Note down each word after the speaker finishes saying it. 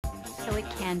So it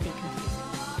can be confusing.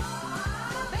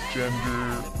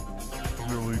 Gender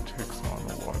really takes on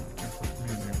a lot of different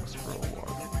meanings for a lot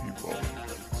of people,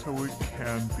 so it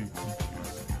can be confusing.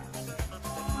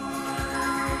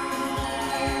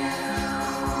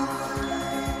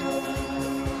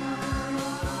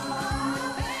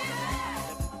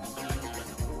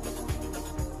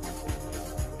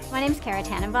 My name is Cara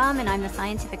Tannenbaum, and I'm the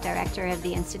Scientific Director of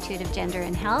the Institute of Gender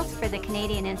and Health for the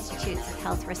Canadian Institutes of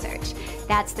Health Research.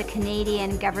 That's the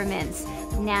Canadian government's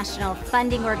national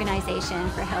funding organization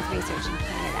for health research in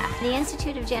Canada. The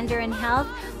Institute of Gender and Health,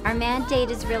 our mandate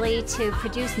is really to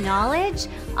produce knowledge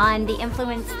on the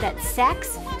influence that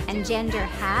sex and gender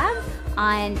have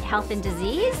on health and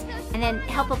disease, and then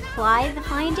help apply the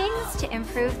findings to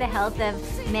improve the health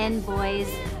of men, boys,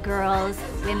 girls,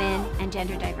 women, and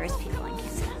gender diverse people in Canada.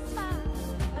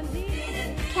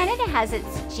 Canada has its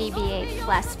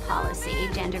GBA+ policy,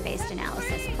 Gender-Based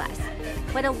Analysis Plus.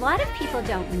 What a lot of people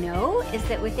don't know is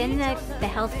that within the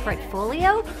health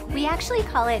portfolio, we actually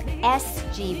call it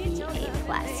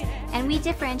SGBA+, and we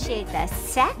differentiate the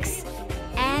sex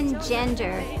and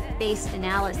gender-based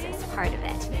analysis part of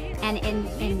it. And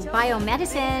in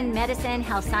biomedicine, medicine,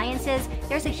 health sciences,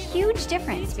 there's a huge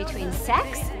difference between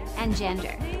sex and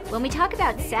gender. When we talk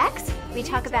about sex, we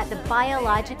talk about the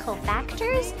biological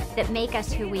factors that make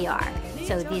us who we are.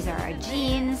 So these are our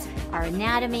genes, our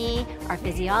anatomy, our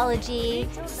physiology,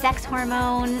 sex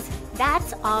hormones.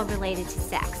 That's all related to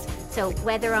sex. So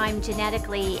whether I'm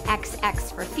genetically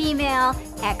XX for female,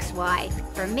 XY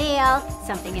for male,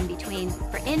 something in between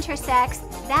for intersex,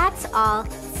 that's all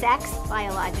sex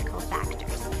biological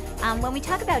factors. When we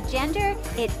talk about gender,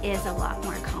 it is a lot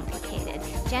more complicated.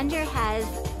 Gender has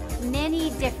many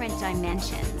different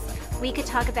dimensions. We could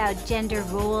talk about gender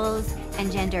roles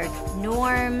and gender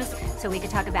norms. So we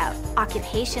could talk about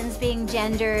occupations being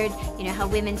gendered, you know, how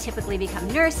women typically become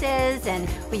nurses, and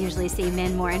we usually see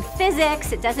men more in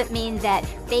physics. It doesn't mean that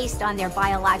based on their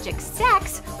biologic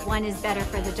sex, one is better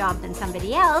for the job than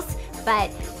somebody else,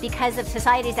 but because of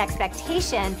society's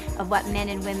expectation of what men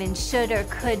and women should or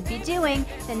could be doing,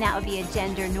 then that would be a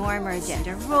gender norm or a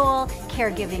gender role.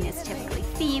 Caregiving is typically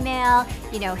female.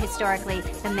 You know, historically,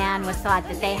 the man was thought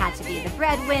that they had to be the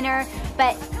breadwinner.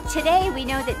 But today, we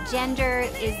know that gender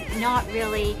is not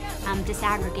really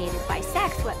disaggregated by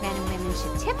sex, what men and women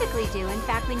should typically do. In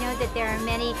fact, we know that there are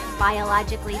many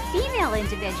biologically female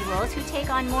individuals who take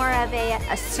on more of a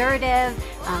assertive,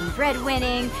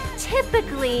 breadwinning,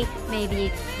 typically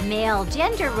maybe male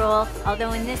gender role,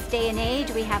 although in this day and age,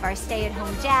 we have our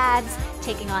stay-at-home dads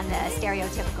taking on the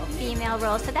stereotypical female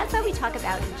role. So that's why we talk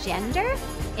about gender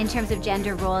in terms of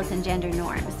gender roles and gender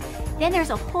norms. Then there's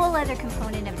a whole other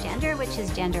component of gender, which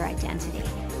is gender identity.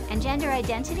 And gender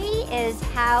identity is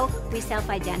how we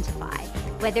self-identify.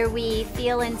 Whether we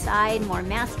feel inside more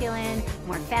masculine,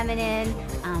 more feminine,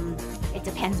 it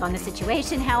depends on the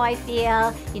situation how I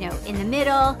feel, you know, in the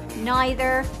middle,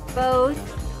 neither, both.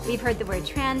 We've heard the word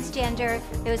transgender.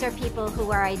 Those are people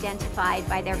who are identified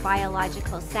by their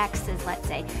biological sex as, let's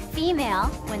say, female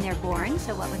when they're born,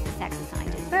 so what was the sex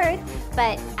assigned at birth,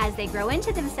 but as they grow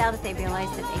into themselves, they realize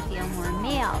that they feel more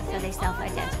male, so they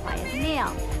self-identify as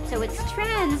male. So it's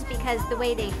trans because the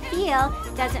way they feel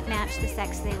doesn't match the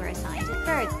sex they were assigned at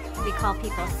birth. We call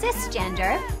people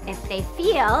cisgender if they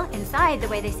feel inside the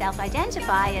way they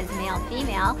self-identify as male,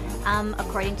 female,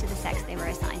 according to the sex they were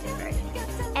assigned at birth.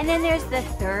 And then there's the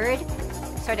third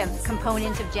sort of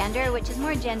component of gender, which is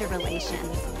more gender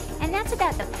relations. And that's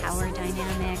about the power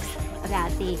dynamics,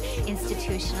 about the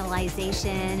institutionalization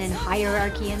and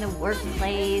hierarchy in the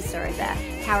workplace, or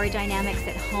the power dynamics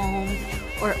at home,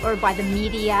 or by the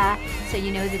media. So,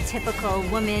 you know, the typical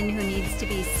woman who needs to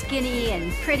be skinny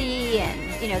and pretty,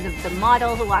 and, you know, the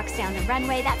model who walks down the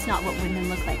runway, that's not what women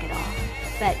look like at all.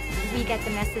 But we get the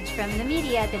message from the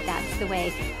media that that's the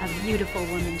way a beautiful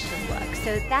woman should look.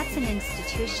 So that's an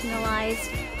institutionalized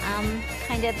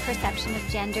kind of perception of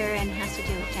gender, and has to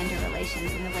do with gender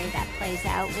relations and the way that plays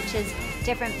out, which is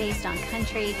different based on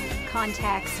country,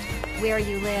 context, where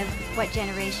you live, what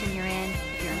generation you're in.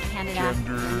 If you're in Canada,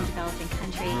 in a developing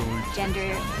country,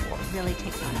 gender really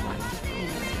takes on a lot of different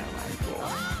meanings for a lot of people.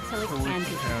 So it can be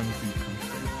confusing.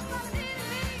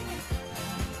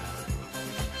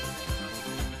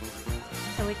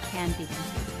 So it can be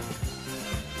confusing.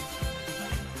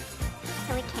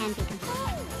 So it can be confusing.